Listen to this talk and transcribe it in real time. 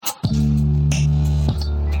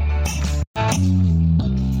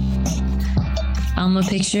Alma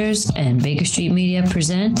Pictures and Baker Street Media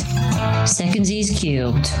present Secondsies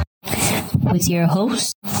Cubed with your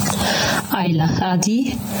hosts Ayla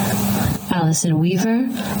Hadi, Allison Weaver,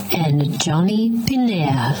 and Johnny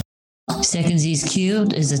Pinea. Secondsies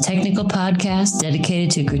Cubed is a technical podcast dedicated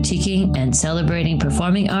to critiquing and celebrating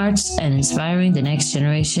performing arts and inspiring the next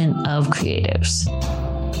generation of creatives.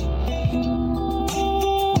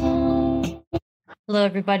 Hello,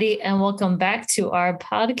 everybody, and welcome back to our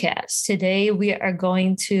podcast. Today, we are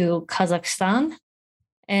going to Kazakhstan,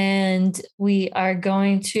 and we are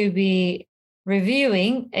going to be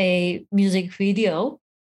reviewing a music video.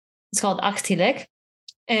 It's called Tilek,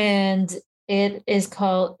 and it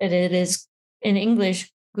is in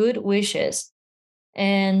English, Good Wishes.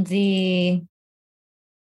 And the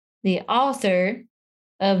author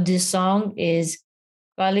of this song is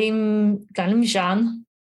Galimjan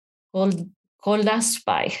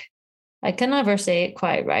Koldaspai. I can never say it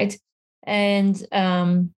quite right. And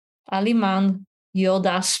Aliman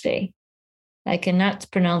Yodaspe. I cannot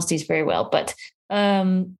pronounce these very well, but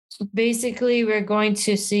basically we're going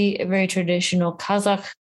to see a very traditional Kazakh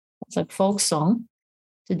folk song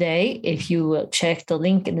today. If you will check the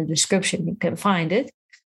link in the description, you can find it.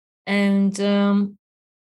 And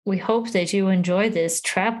we hope that you enjoy this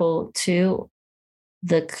travel to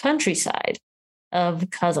the countryside of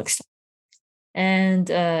Kazakhstan. And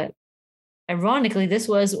ironically, this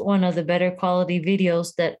was one of the better quality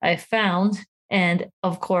videos that I found. And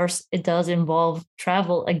of course, it does involve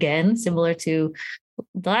travel again, similar to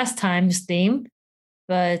last time's theme.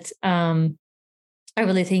 But I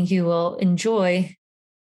really think you will enjoy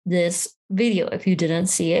this video if you didn't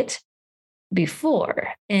see it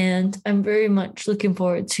before. And I'm very much looking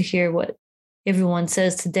forward to hear what everyone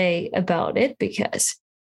says today about it, because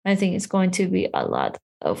I think it's going to be a lot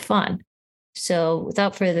of fun. So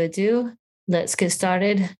without further ado, let's get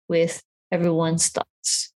started with everyone's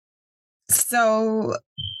thoughts. So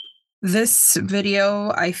this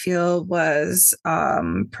video, I feel, was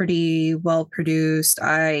pretty well produced.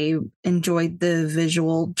 I enjoyed the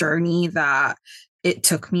visual journey that it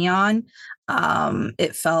took me on.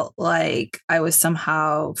 It felt like I was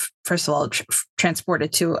somehow, first of all,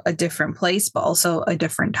 transported to a different place, but also a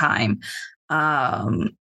different time.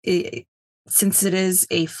 Since it is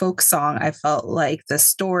a folk song, I felt like the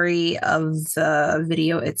story of the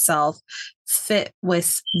video itself fit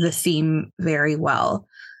with the theme very well.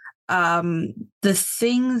 The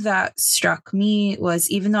thing that struck me was,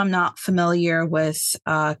 even though I'm not familiar with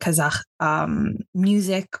Kazakh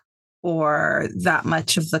music or that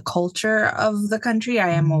much of the culture of the country, I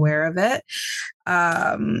am aware of it.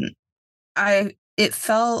 It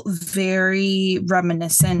felt very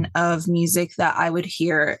reminiscent of music that I would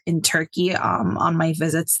hear in Turkey on my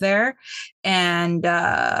visits there. And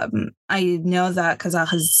I know that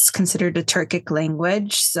Kazakh is considered a Turkic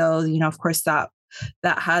language. So, of course, that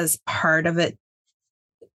has part of it.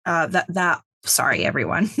 Sorry,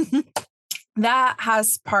 everyone. That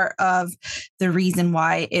has part of the reason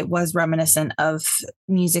why it was reminiscent of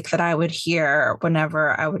music that I would hear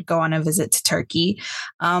whenever I would go on a visit to Turkey.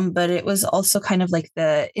 But it was also kind of like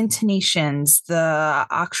the intonations, the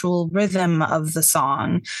actual rhythm of the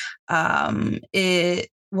song. It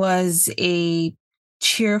was a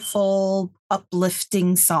cheerful,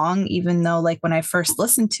 uplifting song, even though, like, when I first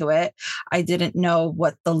listened to it, I didn't know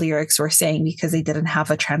what the lyrics were saying because they didn't have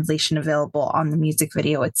a translation available on the music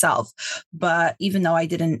video itself. But even though I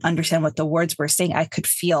didn't understand what the words were saying, I could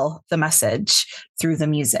feel the message through the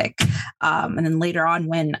music. And then later on,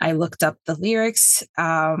 when I looked up the lyrics,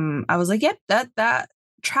 I was like, yep, that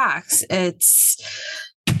tracks. It's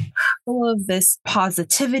full of this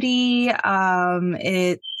positivity.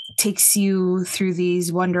 It takes you through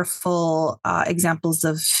these wonderful examples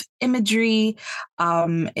of imagery.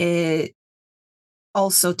 It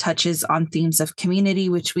also touches on themes of community,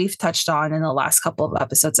 which we've touched on in the last couple of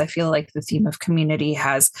episodes. I feel like the theme of community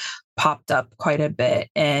has popped up quite a bit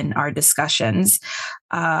in our discussions.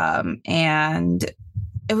 And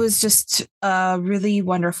it was just a really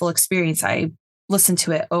wonderful experience. I listened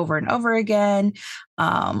to it over and over again.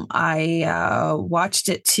 I watched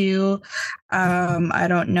it too. I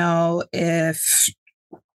don't know if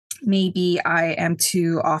maybe I am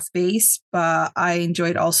too off base, but I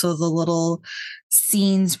enjoyed also the little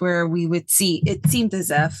scenes where we would see, it seemed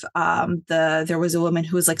as if there was a woman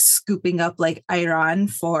who was like scooping up like ayran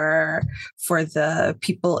for the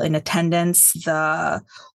people in attendance, the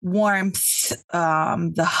warmth,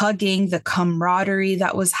 the hugging, the camaraderie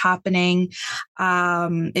that was happening.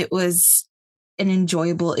 It was an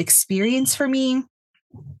enjoyable experience for me.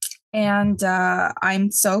 And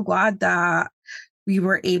I'm so glad that we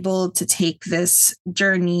were able to take this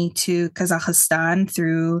journey to Kazakhstan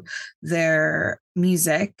through their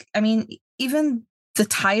music. I mean, even the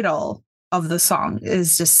title of the song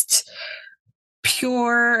is just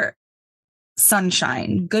pure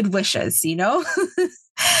sunshine, good wishes,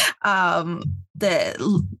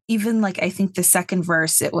 the even like I think the second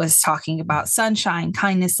verse, it was talking about sunshine,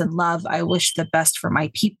 kindness, and love. I wish the best for my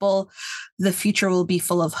people. The future will be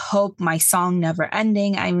full of hope, my song never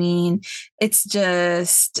ending. I mean, it's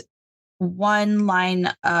just one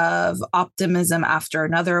line of optimism after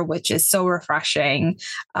another, which is so refreshing.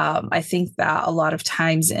 I think that a lot of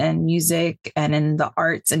times in music and in the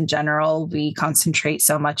arts in general, we concentrate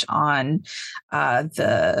so much on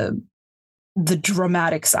the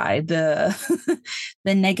dramatic side, the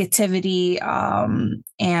the negativity,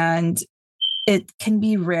 and it can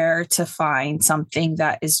be rare to find something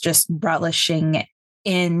that is just relishing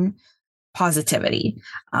in positivity.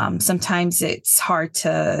 Sometimes it's hard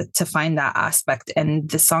to find that aspect, and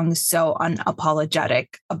the song is so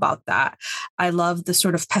unapologetic about that. I love the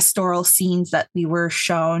sort of pastoral scenes that we were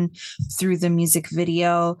shown through the music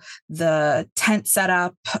video, the tent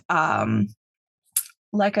setup.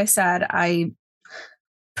 Like I said, I'm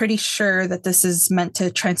pretty sure that this is meant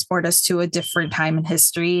to transport us to a different time in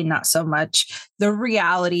history, not so much the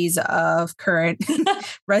realities of current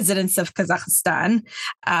residents of Kazakhstan.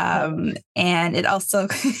 And it also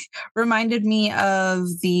reminded me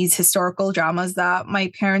of these historical dramas that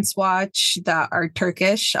my parents watch that are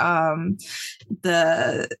Turkish.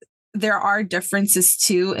 There are differences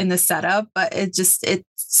too in the setup, but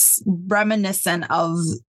it's reminiscent of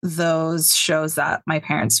those shows that my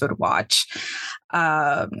parents would watch.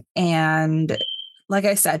 And like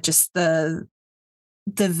I said, just the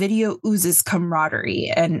video oozes camaraderie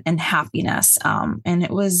and happiness. And it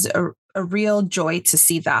was a real joy to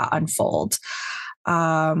see that unfold.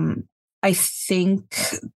 I think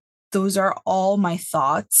those are all my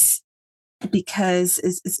thoughts, because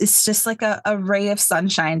it's just like a ray of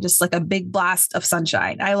sunshine, just like a big blast of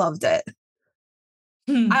sunshine. I loved it.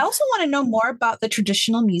 I also want to know more about the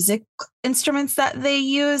traditional music instruments that they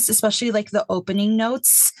use, especially like the opening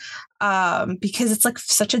notes, because it's like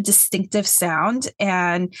such a distinctive sound,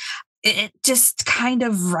 and it just kind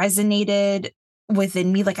of resonated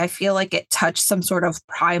within me. Like I feel like it touched some sort of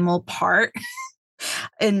primal part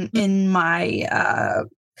in my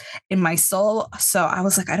soul. So I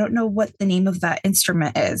was like, I don't know what the name of that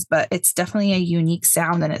instrument is, but it's definitely a unique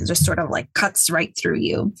sound, and it just sort of like cuts right through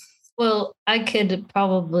you. Well, I could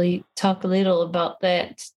probably talk a little about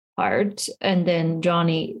that part, and then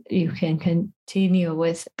Johnny, you can continue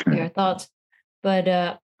with your thoughts.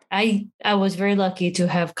 But I was very lucky to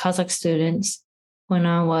have Kazakh students when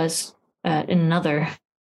I was in another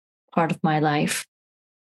part of my life.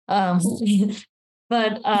 But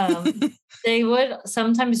they would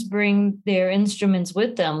sometimes bring their instruments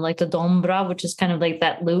with them, like the dombra, which is kind of like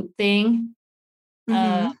that lute thing.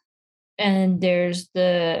 Mm-hmm. And there's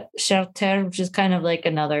the shelter, which is kind of like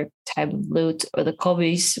another type of lute, or the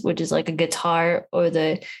kobis, which is like a guitar, or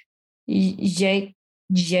the jetiga,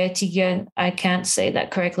 I can't say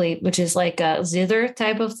that correctly, which is like a zither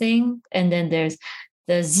type of thing. And then there's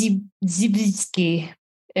the ziblitsky,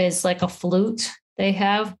 is like a flute they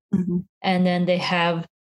have. Mm-hmm. And then they have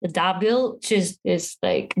the dabil, which is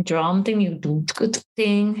like drum thing, you do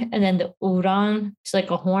thing. And then the uran, it's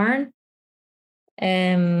like a horn.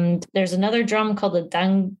 And there's another drum called the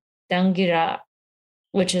dangira,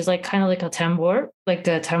 which is like kind of like a tambour, like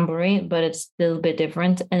the tambourine, but it's a little bit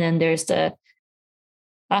different. And then there's the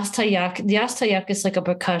astayak. The astayak is like a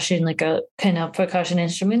percussion, like a kind of percussion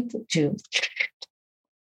instrument too.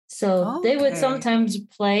 So they would sometimes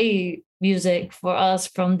play music for us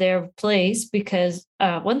from their place, because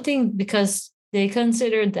one thing, because they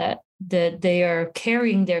consider that they are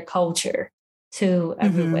carrying their culture to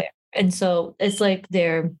everywhere. And so it's like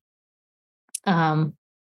their pride,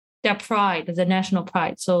 the national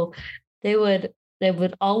pride. So they would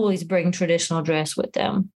always bring traditional dress with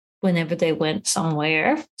them whenever they went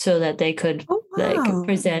somewhere, so that they could like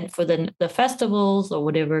present for the festivals or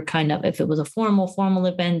whatever kind of, if it was a formal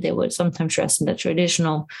event, they would sometimes dress in the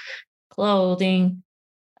traditional clothing.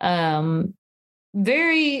 I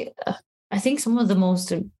think some of the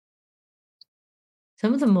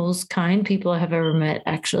most kind people I have ever met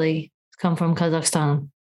actually come from Kazakhstan.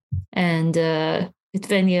 And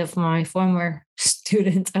if any of my former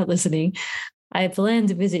students are listening, I plan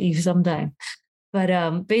to visit you sometime.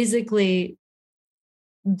 But basically,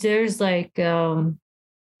 there's like a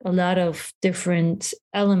lot of different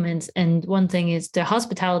elements. And one thing is the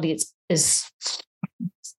hospitality is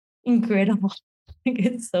incredible.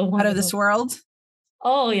 It's so wonderful. Out of this world.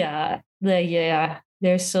 Oh yeah,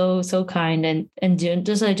 they're so kind and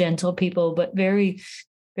just a gentle people, but very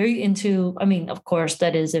into. I mean, of course,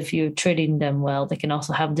 that is if you're treating them well. They can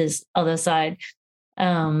also have this other side,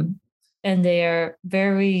 um, and they are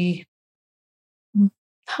very.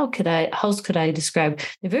 How could I describe?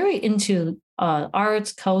 They're very into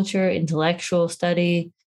arts, culture, intellectual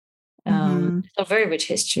study. Mm-hmm. A very rich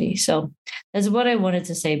history. So that's what I wanted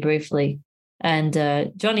to say briefly. And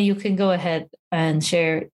Johnny, you can go ahead and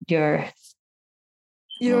share your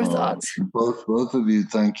thoughts. Both of you,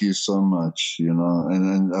 thank you so much.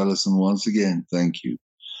 And Alison, once again, thank you.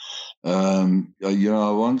 I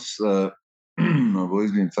once I've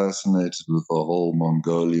always been fascinated with the whole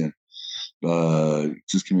Mongolian.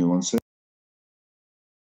 Just give me one second.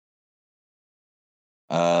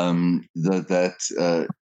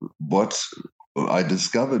 What I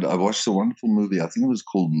discovered, I watched a wonderful movie. I think it was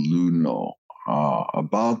called Luno,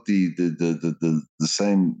 about the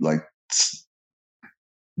same, like,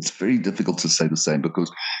 it's very difficult to say the same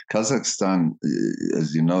because Kazakhstan,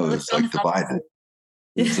 as you know, is like divided.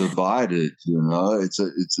 It's divided,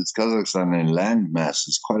 it's Kazakhstan in land mass.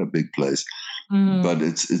 It's quite a big place, but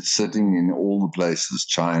it's sitting in all the places: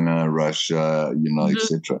 China, Russia,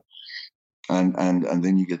 etc. And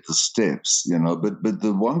then you get the steppes, But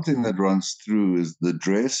the one thing that runs through is the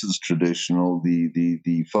dress is traditional.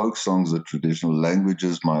 The folk songs are traditional.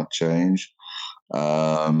 Languages might change,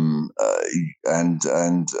 and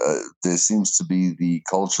there seems to be the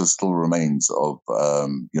culture still remains of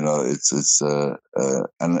it's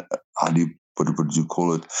and how do you what would you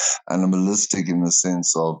call it, animalistic, in the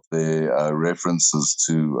sense of their references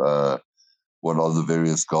to what are the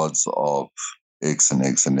various gods of X and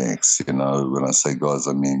X and X. When I say gods,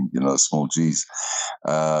 I mean small g's.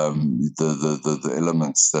 The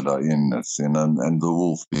elements that are in it, and the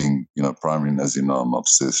wolf being primary. And as you know, I'm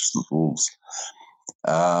obsessed with wolves.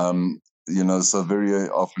 So very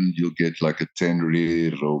often you'll get like a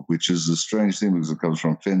Tenrir, which is a strange thing because it comes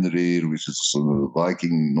from Fenrir, which is sort of the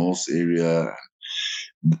Viking Norse area.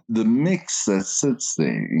 The mix that sits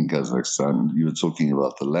there in Kazakhstan, you were talking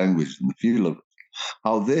about the language and the feel of it.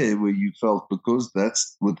 How there, where you felt, because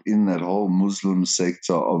that's within that whole Muslim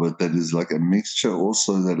sector of it, that is like a mixture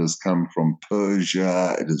also that has come from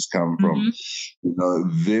Persia, it has come from,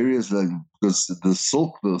 various, because the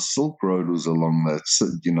Silk Road was along that,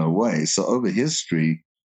 way. So over history,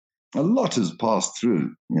 a lot has passed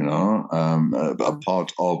through, a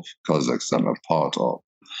part of Kazakhstan, a part of.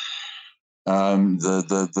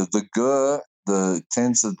 The gur, the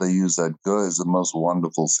tents that they use, that gur is the most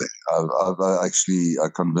wonderful thing. I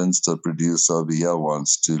convinced a producer over here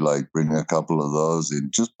once to bring a couple of those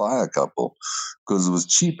in, just buy a couple, because it was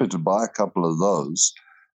cheaper to buy a couple of those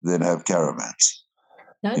than have caravans.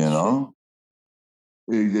 That's true.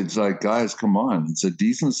 It's like, guys, come on. It's a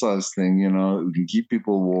decent sized thing, we can keep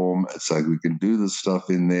people warm. It's like we can do the stuff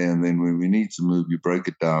in there, and then when we need to move, you break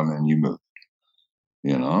it down and you move,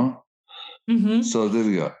 Mm-hmm. So there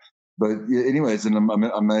we go. But yeah, anyway, it's an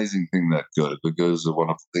amazing thing, that good, because a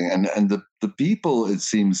wonderful thing. And the people, it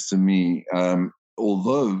seems to me,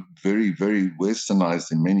 although very, very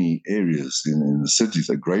westernized in many areas in the cities,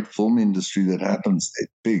 a great film industry that happens there,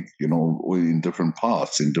 big, or in different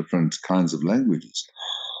parts, in different kinds of languages.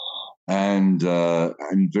 And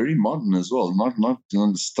very modern as well, not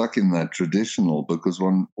stuck in that traditional, because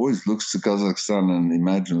one always looks to Kazakhstan and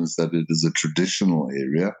imagines that it is a traditional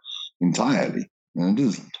area entirely, and it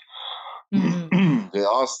isn't. Mm-hmm. There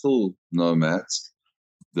are still nomads.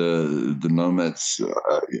 The nomads,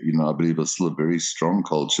 I believe, are still a very strong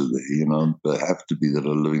culture there. They have to be, that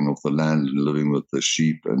are living off the land and living with the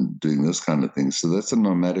sheep and doing this kind of thing. So that's a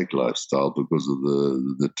nomadic lifestyle because of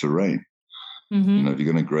the terrain. Mm-hmm. If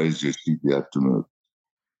you're going to graze your sheep, you have to move.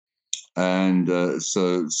 And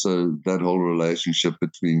so that whole relationship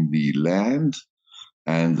between the land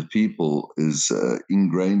and the people is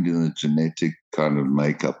ingrained in the genetic kind of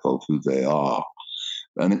makeup of who they are.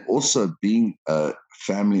 And also being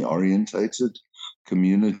family orientated,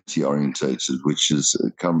 community orientated, which is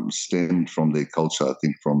stemmed from their culture, I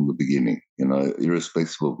think, from the beginning,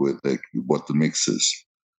 irrespective of what the mix is.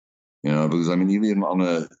 Because I mean, even on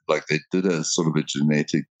they did a sort of a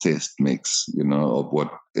genetic test mix, of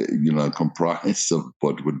what, comprised of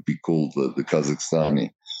what would be called the Kazakhstani.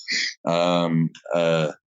 And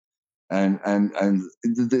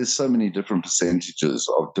there's so many different percentages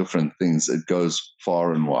of different things. It goes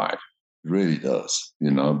far and wide. It really does,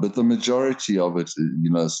 But the majority of it,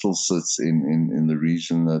 still sits in the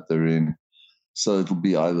region that they're in. So it'll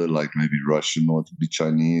be either maybe Russian, or it'll be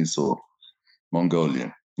Chinese or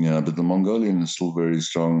Mongolian, But the Mongolian is still very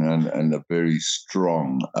strong and a very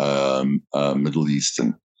strong Middle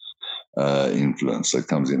Eastern influence that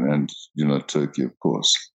comes in, and Turkey, of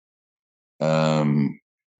course. And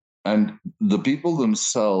the people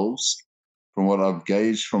themselves, from what I've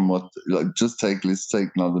gauged, let's take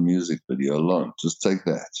now the music video alone. Just take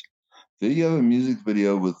that. There you have a music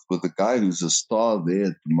video with a guy who's a star there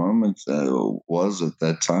at the moment, was at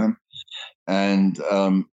that time, and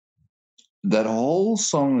that whole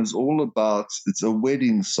song is all about, it's a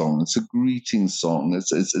wedding song, it's a greeting song,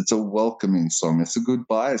 it's a welcoming song, it's a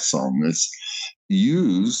goodbye song. It's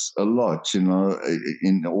used a lot, in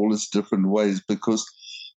all its different ways, because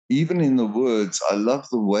even in the words, I love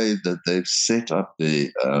the way that they've set up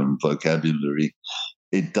their vocabulary.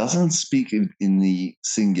 It doesn't speak in the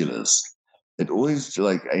singulars. It always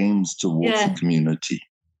aims towards the community.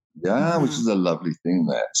 Yeah, which is a lovely thing.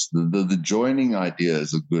 The joining idea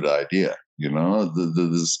is a good idea.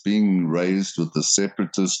 This being raised with the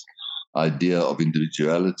separatist idea of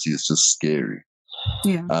individuality is just scary.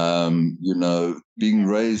 Yeah. Being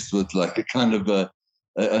raised with like a kind of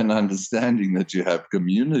an understanding that you have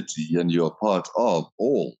community and you're part of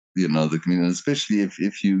all, the community, especially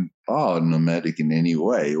if you are nomadic in any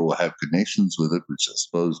way or have connections with it, which I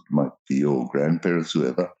suppose might be your grandparents,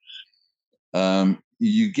 whoever.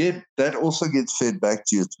 You get that also gets fed back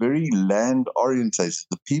to you. It's very land orientated.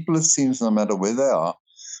 The people, it seems, no matter where they are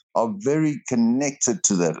very connected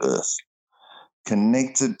to that earth,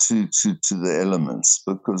 connected to the elements,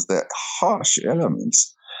 because they're harsh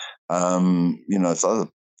elements. It's either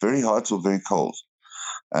very hot or very cold,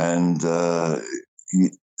 and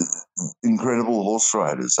incredible horse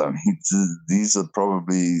riders. I mean, these are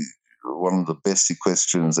probably one of the best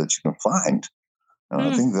equestrians that you can find. And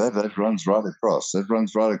I think that runs right across. I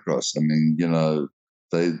mean,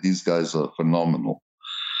 these guys are phenomenal.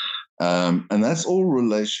 And that's all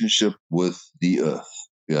relationship with the earth.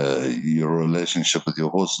 Your relationship with your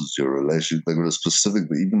horses, your relationship, they've got a specific,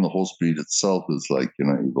 but even the horse breed itself is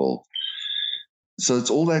evolved. So it's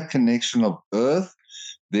all that connection of earth,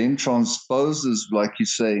 then transposes, like you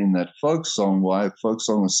say, in that folk song. Why folk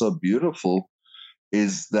song is so beautiful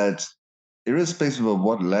is that irrespective of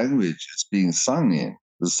what language it's being sung in,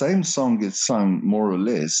 the same song gets sung more or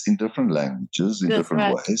less in different languages, in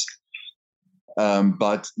different ways.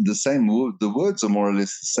 But the words are more or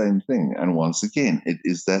less the same thing. And once again, it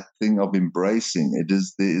is that thing of embracing.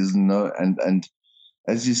 There is no, and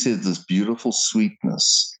as you said, this beautiful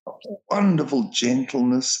sweetness, wonderful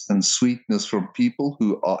gentleness and sweetness from people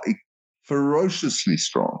who are ferociously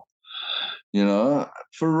strong.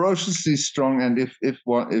 Ferociously strong, and if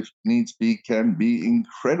needs be, can be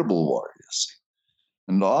incredible warriors,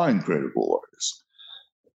 and are incredible warriors.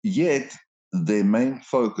 Yet their main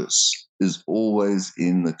focus is always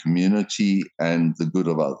in the community and the good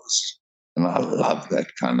of others. And I love that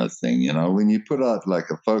kind of thing. When you put out like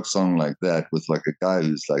a folk song like that with like a guy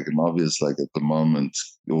who's like an obvious, like at the moment,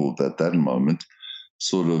 or that moment,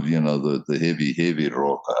 sort of, the heavy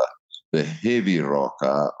rocker, the heavy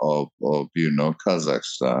rocker of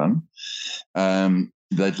Kazakhstan,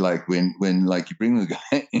 that like when like you bring the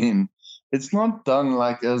guy in, it's not done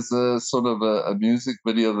like as a sort of a music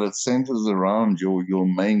video that centers around your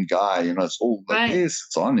main guy. It's all like, yes,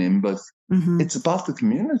 it's on him, but it's about the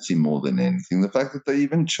community more than anything. The fact that they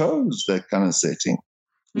even chose that kind of setting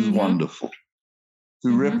is wonderful.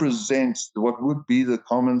 To represent what would be the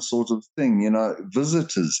common sort of thing.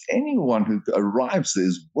 Visitors, anyone who arrives there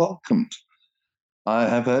is welcomed. I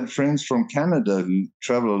have had friends from Canada who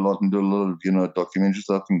travel a lot and do a lot of, documentary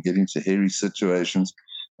stuff and get into hairy situations.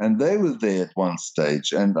 And they were there at one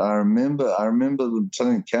stage. And I remember them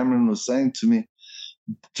telling, Cameron was saying to me,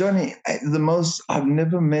 Johnny, I've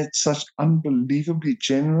never met such unbelievably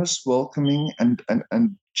generous, welcoming, and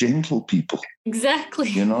gentle people. Exactly.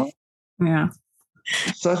 Yeah.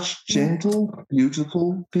 Such gentle,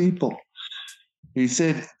 beautiful people. He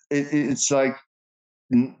said it's like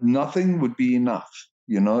nothing would be enough.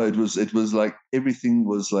 It was like everything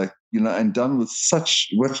was like, and done with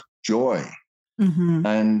such joy.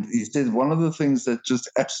 And he said one of the things that just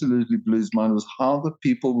absolutely blew his mind was how the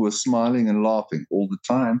people were smiling and laughing all the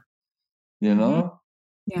time. Yeah.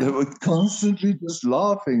 They were constantly just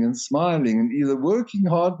laughing and smiling and either working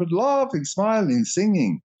hard but laughing, smiling,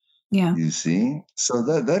 singing. Yeah. You see, so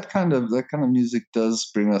that kind of music does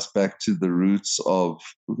bring us back to the roots of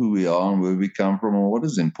who we are and where we come from and what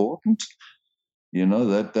is important.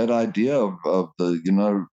 That idea of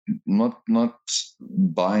the not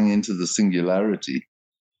buying into the singularity,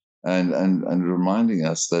 and reminding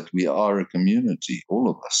us that we are a community, all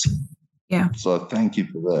of us. Yeah. So thank you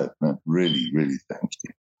for that, man. Really, really thank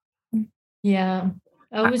you. Yeah.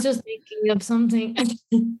 I was just thinking of something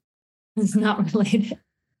that's not related,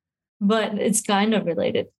 but it's kind of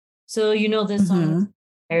related. So this song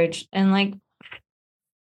marriage, and like,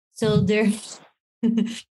 so there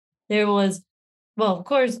there was, well, of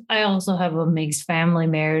course, I also have a mixed family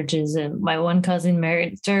marriages, and my one cousin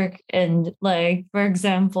married Turk, and like, for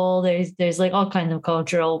example, there's like all kinds of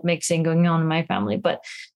cultural mixing going on in my family. But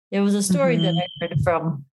there was a story that I heard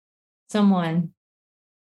from someone.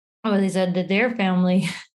 Oh, they said that their family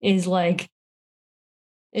is one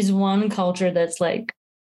culture that's like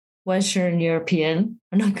Western European.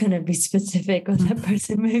 I'm not going to be specific, or that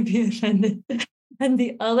person may be offended. And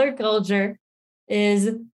the other culture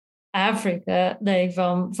is Africa, like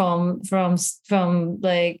from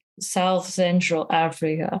like South Central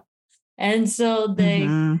Africa. And so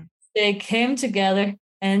they came together,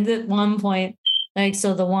 and at one point, like,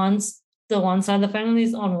 so the one side of the family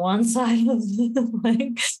is on one side of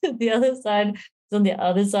the other side is on the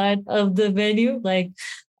other side of the venue, like,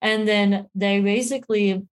 and then they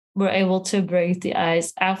basically were able to break the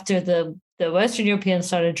ice after the Western Europeans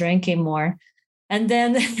started drinking more. And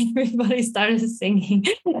then everybody started singing,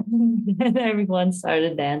 and everyone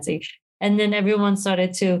started dancing. And then everyone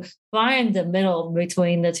started to find the middle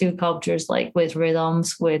between the two cultures, like with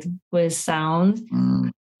rhythms, with sound.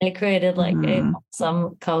 It created like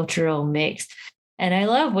some cultural mix. And I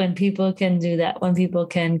love when people can do that, when people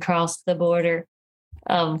can cross the border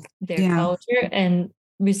of their culture and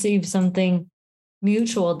receive something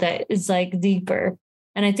mutual that is like deeper.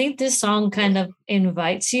 And I think this song kind of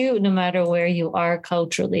invites you, no matter where you are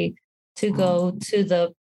culturally, to go to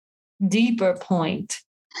the deeper point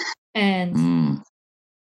and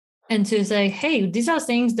to say, hey, these are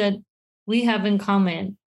things that we have in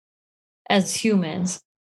common as humans,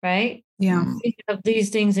 right? Yeah. We have these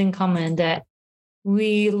things in common, that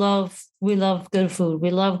we love good food. We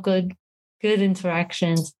love good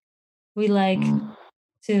interactions. We like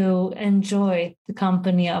to enjoy the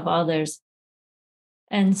company of others,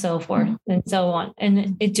 and so forth and so on.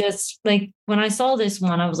 And it just, like, when I saw this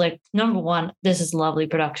one, I was like, number one, this is lovely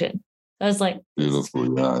production. I was like,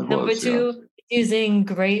 beautiful. Yeah. Number two, using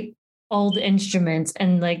great old instruments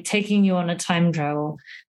and like taking you on a time travel.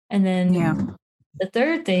 And then the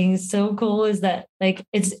third thing is so cool is that like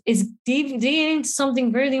it's deep into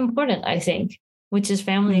something really important, I think, which is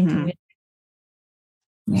family and community.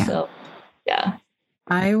 Yeah. So yeah.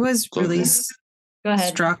 I was really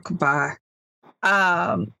struck by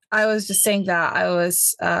I was just saying that I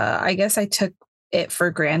was I guess I took it for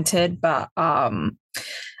granted, but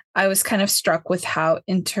I was kind of struck with how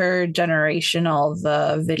intergenerational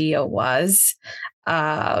the video was.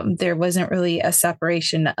 There wasn't really a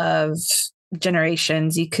separation of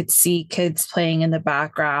generations. You could see kids playing in the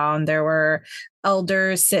background. There were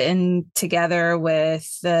elders sitting together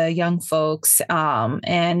with the young folks.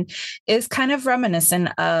 And it's kind of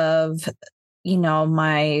reminiscent of,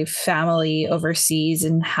 my family overseas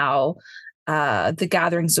and how the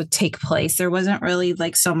gatherings would take place. There wasn't really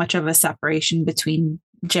like so much of a separation between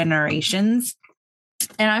generations.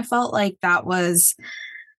 And I felt like that was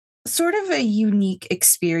sort of a unique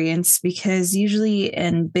experience, because usually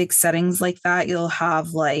in big settings like that, you'll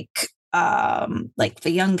have like the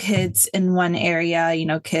young kids in one area,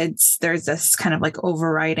 kids, there's this kind of like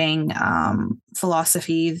overriding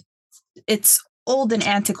philosophy. It's old and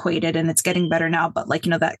antiquated and it's getting better now, but like,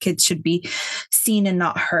 that kids should be seen and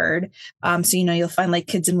not heard. So, you'll find like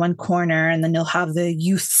kids in one corner, and then you'll have the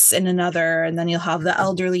youths in another, and then you'll have the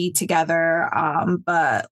elderly together.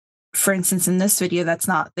 But for instance, in this video, that's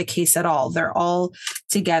not the case at all. They're all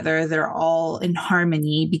together. They're all in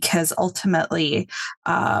harmony, because ultimately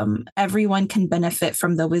everyone can benefit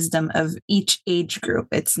from the wisdom of each age group.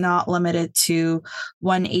 It's not limited to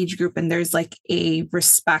one age group, and there's like a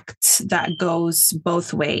respect that goes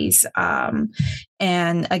both ways.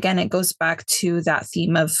 And again, it goes back to that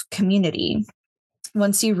theme of community.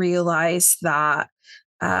 Once you realize that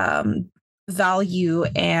value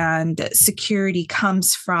and security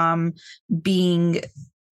comes from being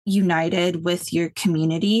united with your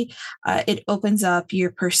community, it opens up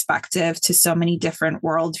your perspective to so many different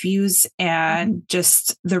worldviews, and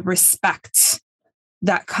just the respect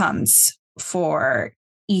that comes for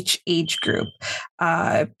each age group.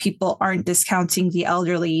 People aren't discounting the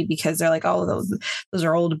elderly because they're like, oh, those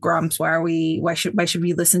are old grumps. Why should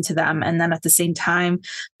we listen to them? And then at the same time,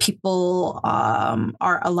 people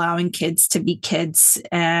are allowing kids to be kids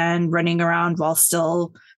and running around while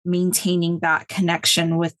still maintaining that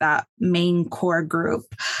connection with that main core group.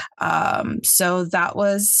 So that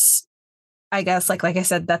was I guess, like I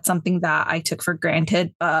said, that's something that I took for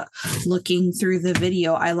granted. But looking through the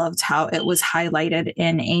video, I loved how it was highlighted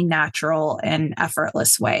in a natural and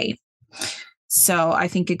effortless way. So I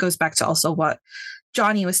think it goes back to also what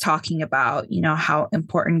Johnny was talking about, how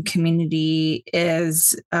important community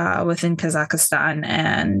is within Kazakhstan,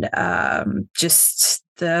 and just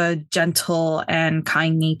the gentle and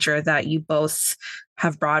kind nature that you both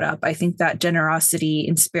have brought up. I think that generosity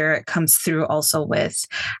in spirit comes through also with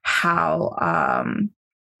how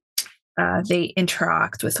they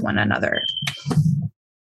interact with one another.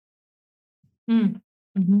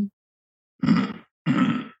 Mm-hmm.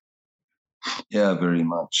 Yeah, very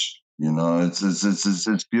much.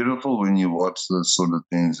 It's beautiful when you watch those sort of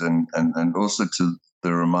things, and also to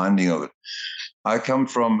the reminding of it. I come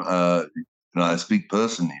from, I speak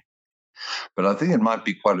personally, but I think it might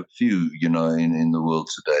be quite a few, in the world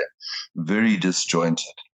today, very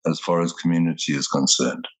disjointed as far as community is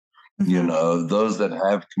concerned. Mm-hmm. Those that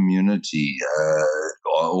have community are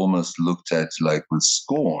almost looked at like with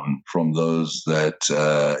scorn from those that,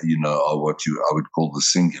 are what I would call the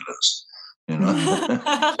singulars.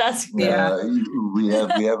 That's we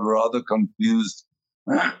have rather confused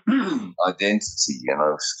identity.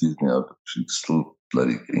 Excuse me, I'm still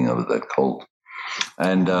bloody getting over that cold,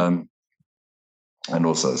 and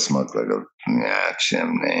also smoke like a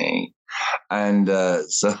chimney, and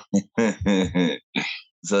so.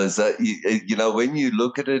 So when you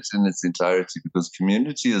look at it in its entirety, because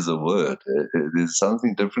community is a word, there's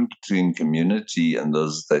something different between community and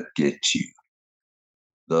those that get you.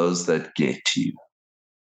 Those that get you.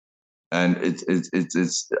 And it's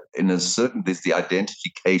in a certain, there's the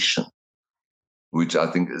identification, which I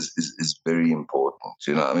think is very important.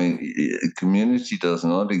 Community does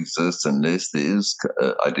not exist unless there is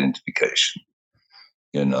identification.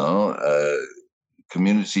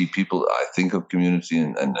 Community people, I think of community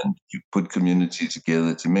and you put community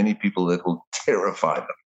together, to many people that will terrify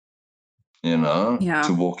them,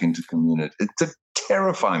 to walk into community. It to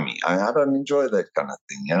terrify me. I don't enjoy that kind of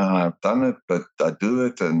thing. I've done it, but I do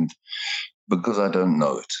it, and because I don't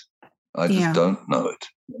know it. I just don't know it.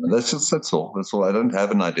 That's all. That's all. I don't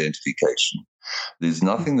have an identification. There's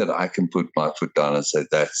nothing that I can put my foot down and say,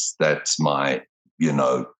 that's my,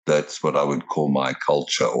 that's what I would call my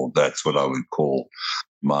culture, or that's what I would call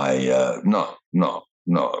my, no.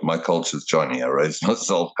 My culture is Johnny. I raised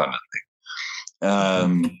myself kind of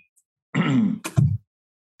thing.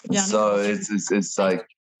 So it's like,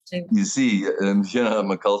 you see,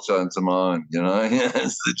 my culture and Samoan,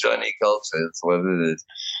 it's the Johnny culture. It's what it is.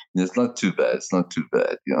 It's not too bad. It's not too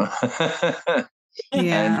bad,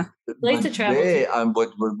 Yeah. Like to travel.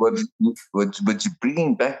 What you're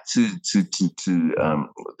bringing back to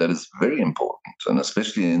that is very important, and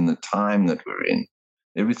especially in the time that we're in.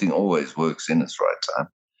 Everything always works in its right time.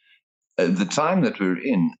 The time that we're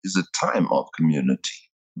in is a time of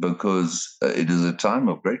community, because it is a time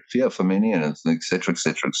of great fear for many, and it's et cetera, et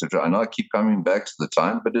cetera, et cetera. I know I keep coming back to the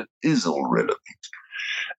time, but it is all relevant.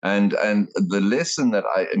 And the lesson that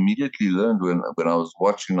I immediately learned when I was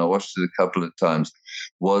watching, I watched it a couple of times,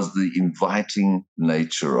 was the inviting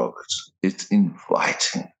nature of it. It's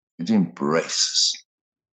inviting. It embraces.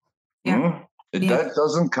 Yeah. That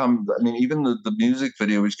doesn't come, even the music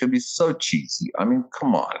video, which can be so cheesy.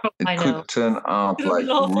 Come on. It could turn out like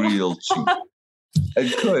real cheesy.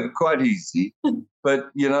 It could, quite easy. But,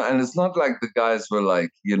 and it's not like the guys were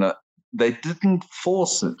like, they didn't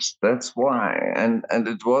force it. That's why. And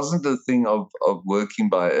it wasn't a thing of working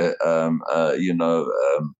by,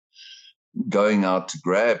 going out to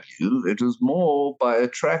grab you. It was more by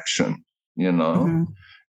attraction, Mm-hmm.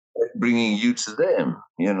 bringing you to them.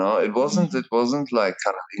 It wasn't like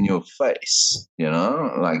kind of in your face,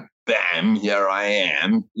 like, bam, here I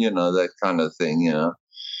am, that kind of thing,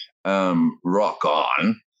 rock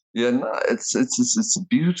on. It's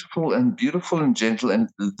beautiful and gentle, and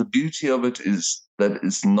the beauty of it is that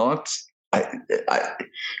it's not.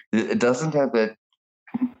 It doesn't have that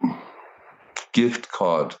gift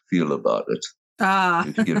card feel about it.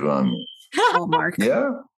 If you get what I mean. Hallmark.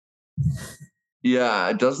 Yeah,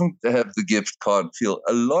 it doesn't have the gift card feel.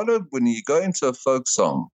 A lot of when you go into a folk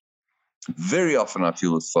song, very often I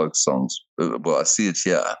feel with folk songs. Well, I see it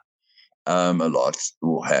here. A lot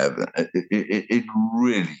will have it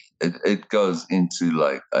really it goes into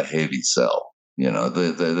like a heavy sell.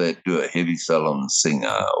 They do a heavy sell on the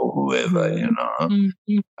singer or whoever.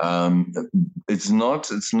 It's not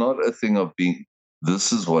a thing of being,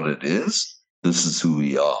 this is what it is, this is who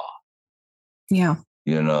we are.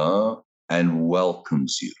 And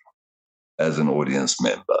welcomes you as an audience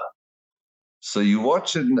member. So you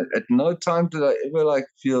watch it, and at no time did I ever like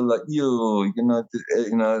feel like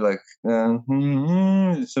like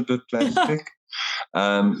it's a bit plastic.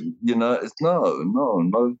 It's not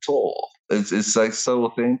at all. It's like so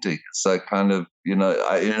authentic. It's like kind of, in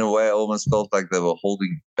a way, I almost felt like they were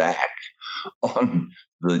holding back on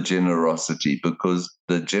the generosity, because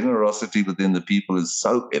the generosity within the people is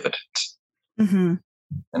so evident. Mm-hmm.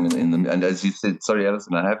 And as you said, sorry,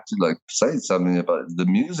 Alison, I have to like say something about the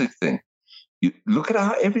music thing. You look at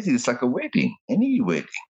how everything is like a wedding, any wedding.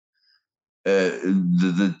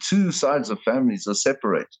 The two sides of families are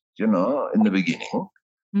separated, in the beginning.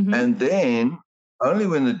 Mm-hmm. And then only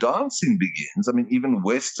when the dancing begins, I mean, even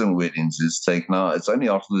Western weddings is taken out. It's only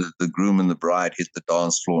after the groom and the bride hit the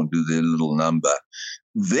dance floor and do their little number.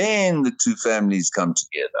 Then the two families come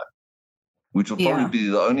together, which will probably be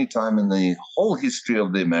the only time in the whole history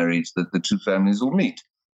of their marriage that the two families will meet.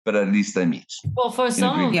 But at least they meet. Well, for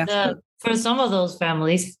some of those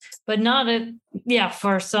families, but not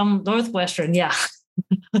for some Northwestern, yeah.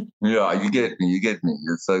 Yeah, you get me.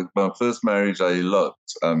 It's like my first marriage I loved.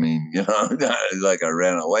 I mean, like I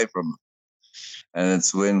ran away from it. And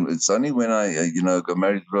it's only when I, got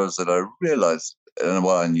married to Rose that I realized, and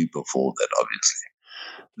I knew before that, obviously,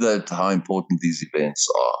 that how important these events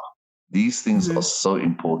are. These things are so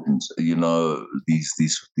important,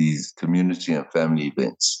 these community and family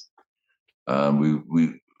events.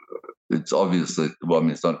 It's obvious that,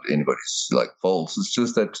 it's not anybody's like fault. It's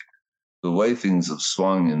just that the way things have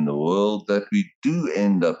swung in the world, that we do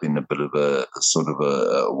end up in a bit of a sort of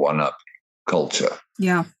a one-up culture.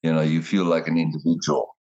 Yeah. You feel like an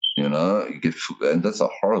individual, and that's a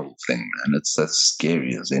horrible thing, man. That's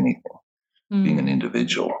scary as anything, being an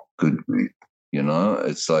individual. Good grief.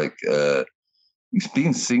 It's like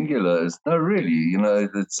being singular is not really,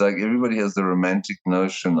 it's like everybody has the romantic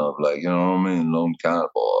notion of like, lone cowboy,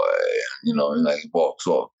 like he walks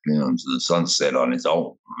off, to the sunset on his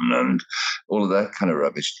own and all of that kind of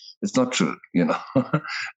rubbish. It's not true,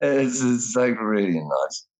 it's like really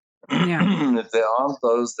nice. Yeah. If there aren't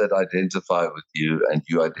those that identify with you and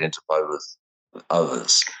you identify with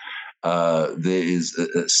others, there is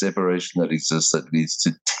a separation that exists that leads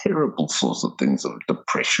to terrible sorts of things, of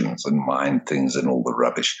depressions and mind things and all the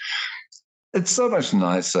rubbish. It's so much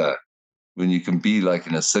nicer when you can be like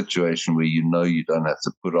in a situation where you don't have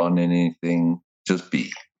to put on anything, just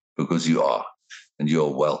be, because you are, and you're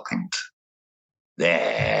welcomed.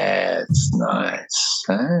 That's nice,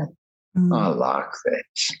 huh? I like that.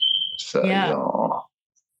 So,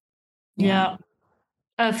 yeah.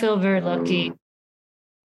 I feel very lucky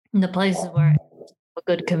in the places where a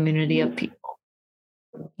good community of people.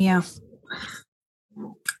 Yeah.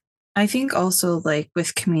 I think also like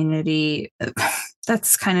with community,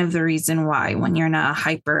 that's kind of the reason why when you're in a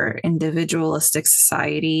hyper individualistic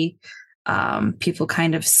society, people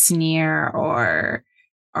kind of sneer or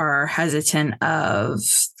are hesitant of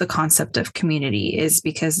the concept of community, is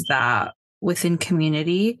because that within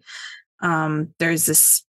community, there's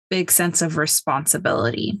this big sense of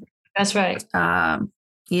responsibility. That's right.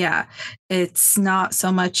 Yeah, it's not so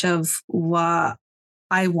much of what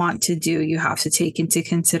I want to do. You have to take into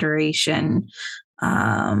consideration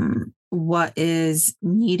what is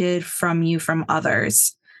needed from you from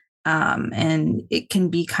others. And it can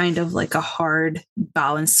be kind of like a hard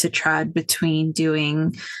balance to tread between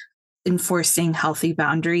enforcing healthy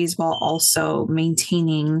boundaries while also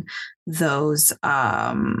maintaining those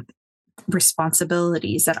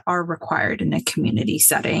responsibilities that are required in a community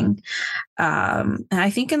setting. And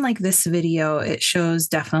I think in like this video, it shows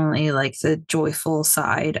definitely like the joyful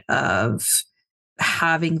side of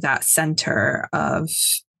having that center of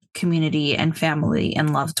community and family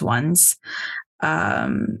and loved ones.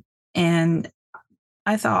 And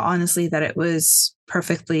I thought honestly that it was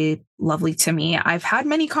perfectly lovely to me. I've had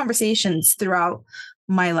many conversations throughout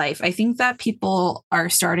my life. I think that people are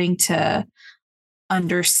starting to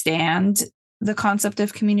understand the concept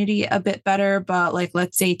of community a bit better, but like,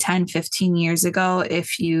 let's say 10, 15 years ago,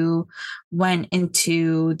 if you went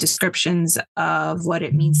into descriptions of what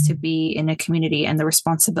it means to be in a community and the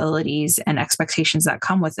responsibilities and expectations that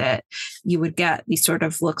come with it, you would get these sort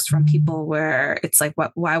of looks from people where it's like,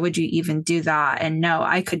 why would you even do that? And no,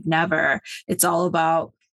 I could never. It's all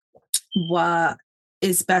about what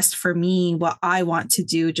is best for me, what I want to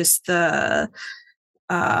do, just the,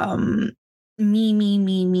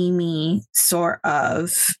 me sort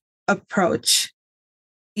of approach.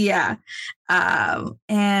 Yeah.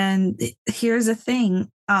 And here's the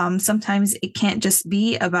thing. Sometimes it can't just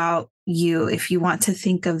be about you if you want to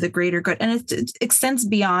think of the greater good. And it extends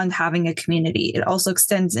beyond having a community. It also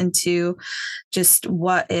extends into just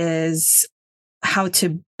what is how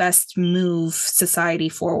to best move society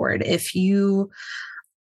forward. If you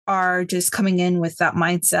are just coming in with that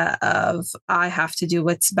mindset of I have to do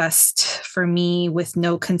what's best for me with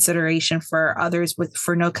no consideration for others,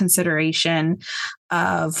 for no consideration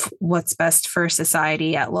of what's best for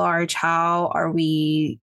society at large, how are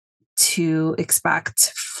we to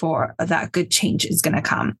expect for that good change is going to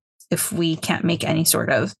come if we can't make any sort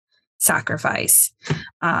of sacrifice?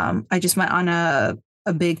 I just went on a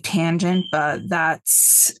big tangent, but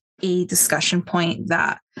that's a discussion point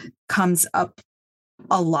that comes up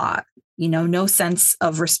a lot. No sense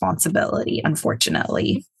of responsibility,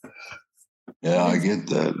 unfortunately. Yeah, I get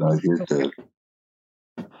that.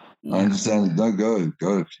 Yeah. I understand. No, go.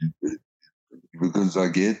 Because I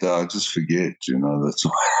get that. I just forget, that's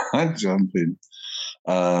why I jump in.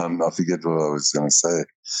 I forget what I was going to say.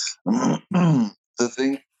 The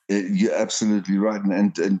thing, you're absolutely right.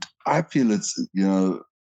 And I feel it's,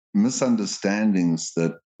 misunderstandings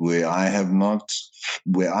that where I have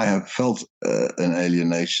felt an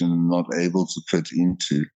alienation, not able to fit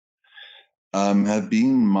into, have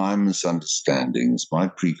been my misunderstandings, my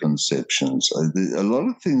preconceptions. A lot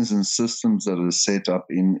of things and systems that are set up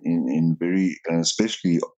in very,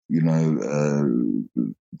 especially,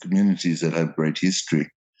 communities that have great history.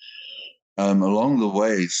 Along the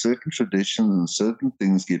way, certain traditions and certain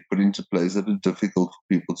things get put into place that are difficult for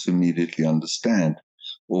people to immediately understand,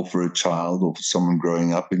 or for a child or for someone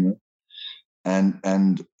growing up in it.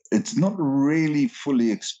 And it's not really fully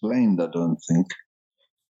explained, I don't think.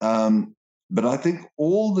 But I think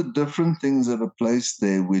all the different things that are placed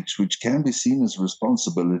there, which can be seen as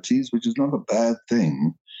responsibilities, which is not a bad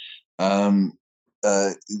thing, turn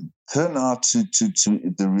out to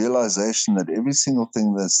the realization that every single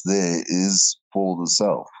thing that's there is for the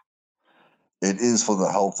self. It is for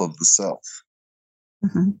the health of the self.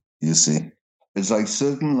 Mm-hmm. You see, it's like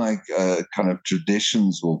certain kind of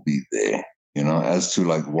traditions will be there, as to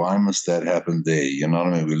why must that happen there? You know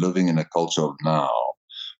what I mean? We're living in a culture of now.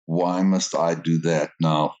 Why must I do that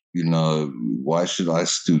now? Why should I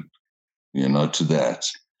stoop, to that,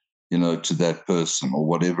 to that person or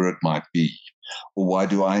whatever it might be? Or why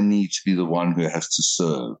do I need to be the one who has to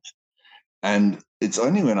serve? And it's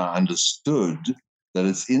only when I understood that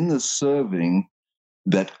it's in the serving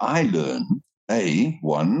that I learn,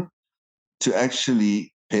 one, to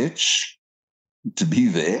actually pitch, to be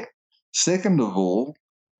there. Second of all,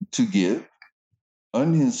 to give,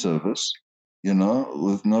 only in service,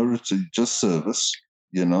 with no return, just service.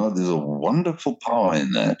 There's a wonderful power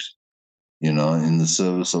in that, in the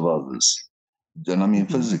service of others. And I mean,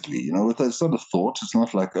 physically, it's not a thought. It's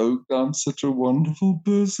not like, oh, I'm such a wonderful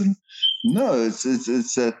person. No, it's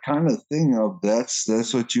that kind of thing of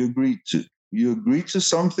that's what you agree to. You agree to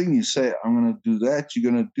something, you say, I'm going to do that,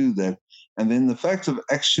 you're going to do that. And then the fact of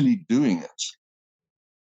actually doing it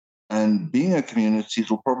and being a community,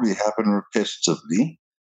 it'll probably happen repetitively,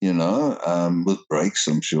 with breaks,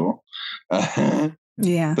 I'm sure.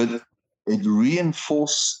 Yeah. But it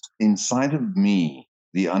reinforced inside of me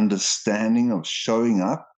the understanding of showing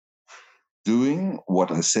up, doing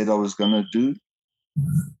what I said I was going to do,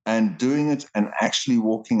 and doing it and actually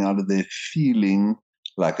walking out of there feeling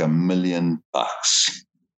like $1 million.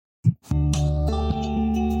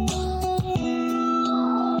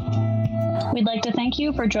 We'd like to thank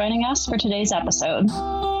you for joining us for today's episode.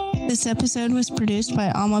 This episode was produced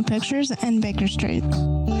by Alma Pictures and Baker Street.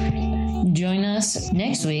 Join us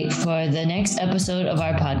next week for the next episode of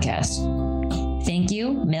our podcast. Thank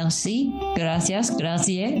you, merci, gracias,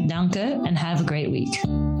 grazie, danke, and have a great week.